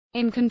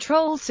In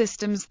control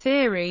systems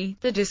theory,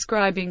 the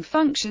describing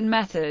function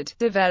method,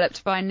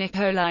 developed by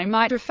Nikolay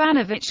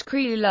Mitrofanovich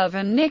Krylov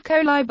and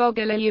Nikolay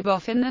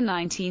Bogoliubov in the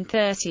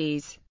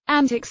 1930s,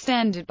 and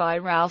extended by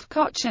Ralph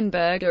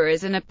Kochenburger,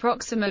 is an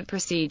approximate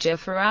procedure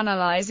for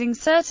analyzing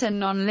certain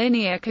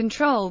nonlinear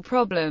control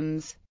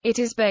problems. It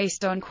is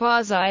based on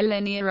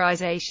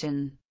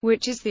quasi-linearization,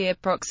 which is the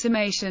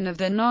approximation of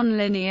the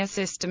nonlinear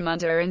system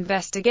under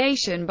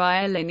investigation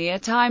by a linear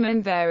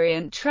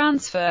time-invariant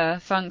transfer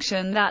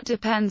function that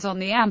depends on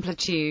the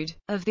amplitude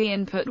of the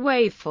input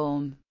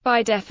waveform.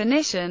 By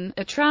definition,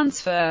 a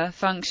transfer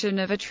function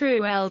of a true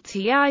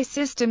LTI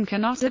system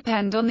cannot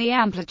depend on the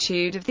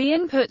amplitude of the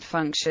input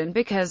function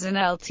because an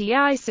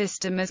LTI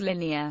system is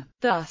linear.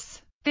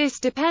 Thus,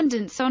 this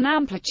dependence on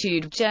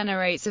amplitude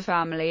generates a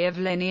family of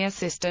linear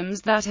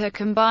systems that are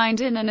combined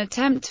in an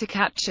attempt to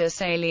capture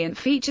salient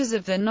features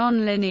of the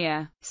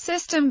nonlinear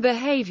system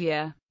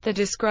behavior. The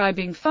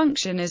describing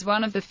function is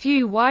one of the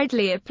few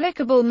widely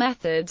applicable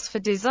methods for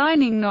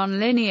designing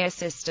nonlinear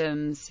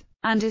systems,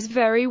 and is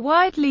very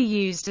widely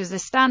used as a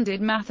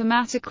standard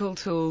mathematical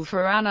tool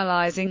for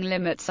analyzing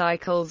limit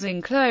cycles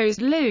in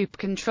closed-loop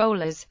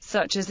controllers,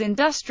 such as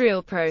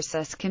industrial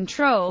process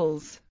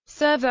controls,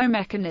 servo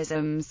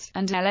mechanisms,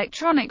 and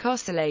electronic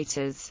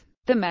oscillators.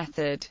 The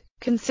method.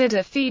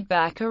 Consider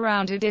feedback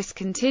around a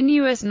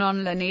discontinuous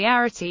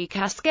nonlinearity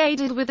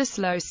cascaded with a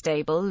slow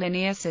stable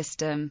linear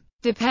system.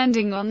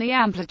 Depending on the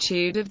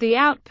amplitude of the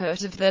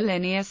output of the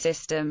linear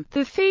system,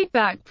 the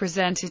feedback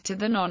presented to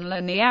the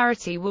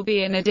nonlinearity will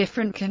be in a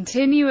different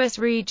continuous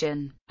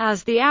region.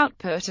 As the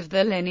output of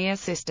the linear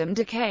system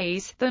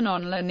decays, the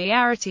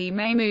nonlinearity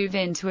may move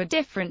into a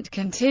different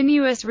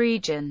continuous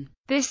region.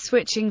 This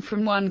switching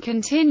from one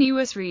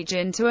continuous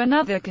region to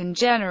another can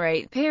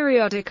generate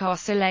periodic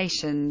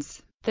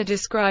oscillations. The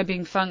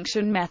describing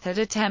function method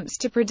attempts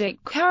to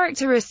predict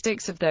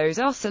characteristics of those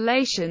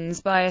oscillations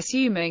by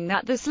assuming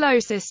that the slow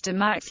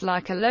system acts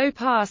like a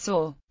low-pass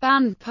or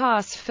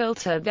band-pass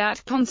filter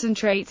that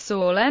concentrates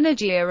all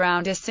energy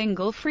around a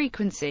single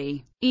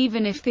frequency.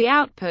 Even if the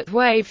output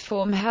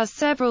waveform has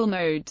several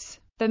modes,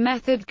 the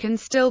method can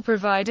still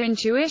provide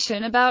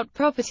intuition about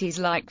properties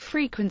like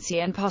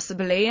frequency and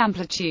possibly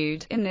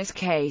amplitude. In this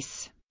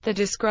case, the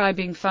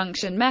describing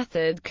function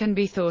method can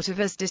be thought of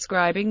as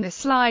describing the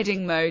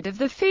sliding mode of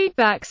the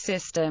feedback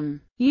system.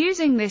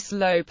 Using this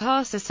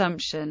low-pass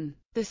assumption,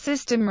 the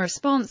system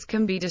response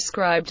can be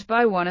described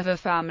by one of a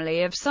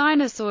family of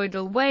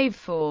sinusoidal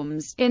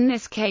waveforms. In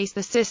this case,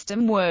 the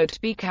system would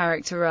be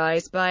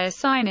characterized by a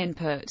sine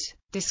input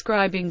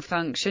describing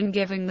function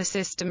giving the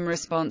system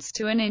response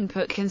to an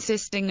input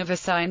consisting of a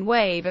sine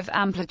wave of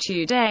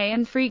amplitude A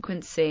and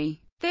frequency.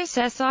 This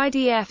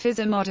SIDF is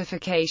a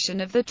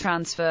modification of the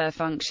transfer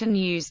function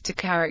used to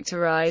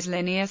characterize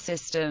linear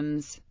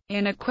systems.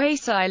 In a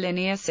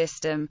quasi-linear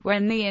system,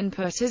 when the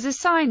input is a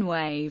sine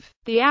wave,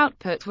 the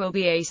output will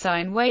be a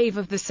sine wave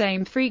of the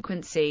same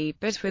frequency,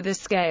 but with a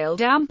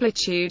scaled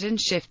amplitude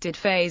and shifted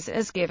phase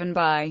as given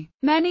by.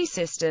 Many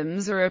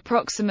systems are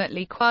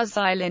approximately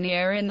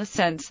quasi-linear in the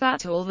sense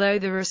that although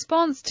the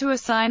response to a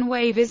sine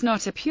wave is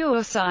not a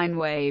pure sine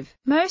wave,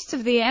 most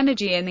of the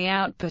energy in the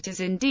output is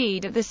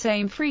indeed at the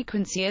same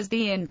frequency as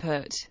the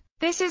input.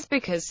 This is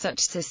because such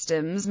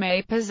systems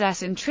may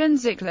possess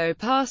intrinsic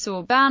low-pass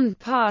or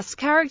band-pass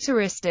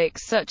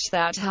characteristics such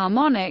that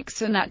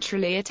harmonics are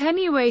naturally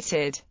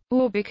attenuated,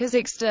 or because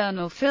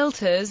external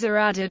filters are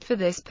added for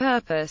this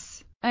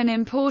purpose. An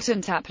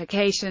important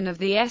application of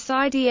the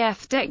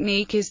SIDF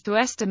technique is to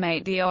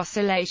estimate the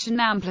oscillation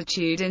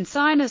amplitude in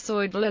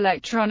sinusoidal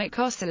electronic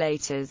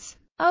oscillators.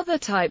 Other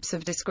types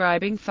of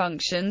describing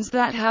functions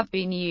that have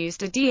been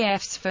used are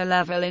DFs for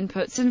level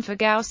inputs and for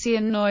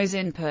Gaussian noise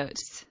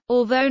inputs.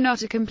 Although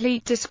not a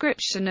complete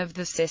description of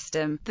the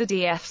system, the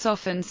DFs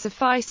often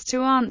suffice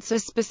to answer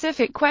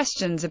specific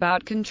questions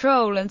about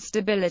control and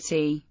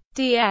stability.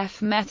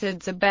 DF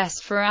methods are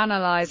best for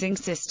analyzing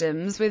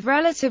systems with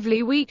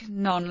relatively weak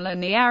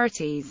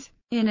nonlinearities.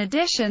 In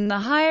addition, the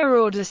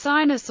higher-order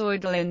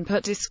sinusoidal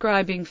input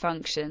describing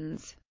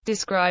functions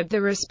describe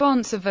the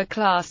response of a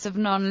class of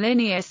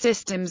nonlinear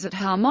systems at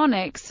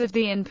harmonics of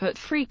the input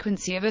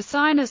frequency of a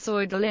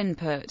sinusoidal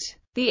input.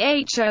 The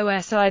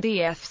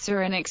HOSIDFs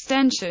are an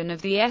extension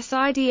of the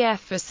SIDF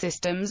for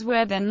systems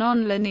where the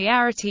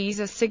nonlinearities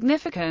are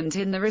significant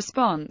in the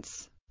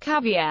response.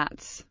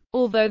 Caveats.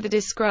 Although the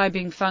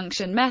describing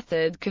function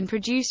method can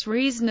produce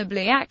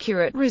reasonably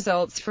accurate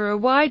results for a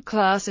wide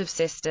class of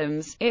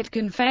systems, it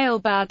can fail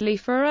badly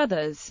for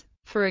others.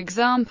 For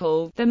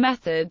example, the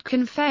method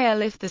can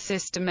fail if the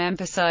system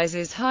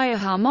emphasizes higher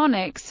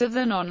harmonics of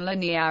the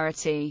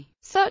nonlinearity.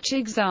 Such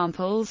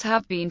examples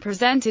have been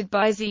presented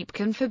by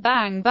Zipkin for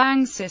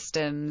bang-bang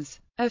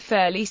systems. A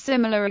fairly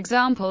similar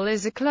example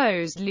is a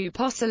closed-loop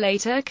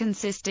oscillator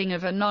consisting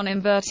of a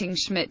non-inverting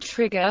Schmitt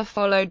trigger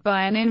followed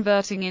by an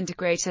inverting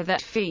integrator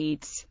that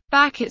feeds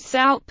back its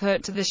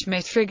output to the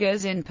Schmitt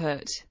trigger's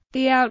input.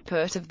 The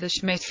output of the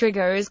Schmitt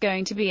trigger is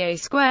going to be a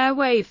square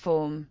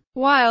waveform,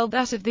 while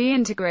that of the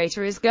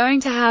integrator is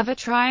going to have a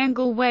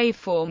triangle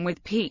waveform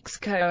with peaks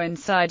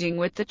coinciding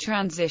with the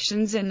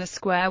transitions in the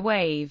square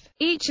wave.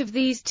 Each of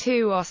these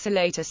two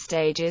oscillator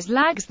stages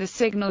lags the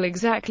signal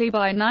exactly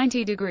by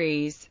 90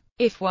 degrees.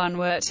 If one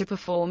were to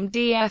perform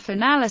DF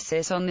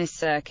analysis on this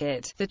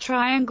circuit, the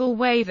triangle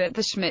wave at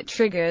the Schmitt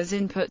trigger's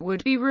input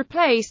would be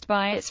replaced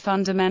by its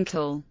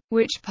fundamental,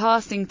 which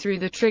passing through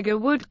the trigger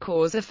would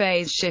cause a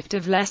phase shift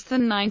of less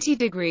than 90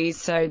 degrees,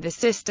 so the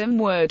system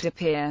would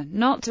appear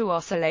not to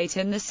oscillate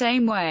in the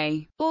same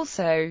way.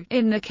 Also,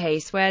 in the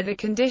case where the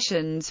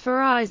conditions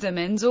for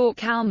Eisenmann's or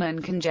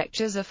Kalman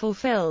conjectures are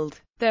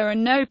fulfilled, there are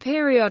no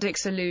periodic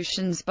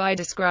solutions by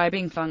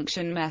describing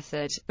function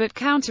method, but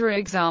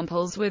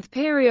counterexamples with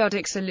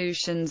periodic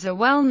solutions are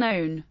well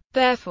known.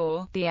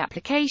 Therefore, the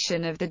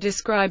application of the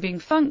describing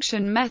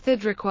function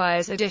method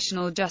requires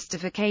additional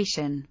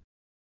justification.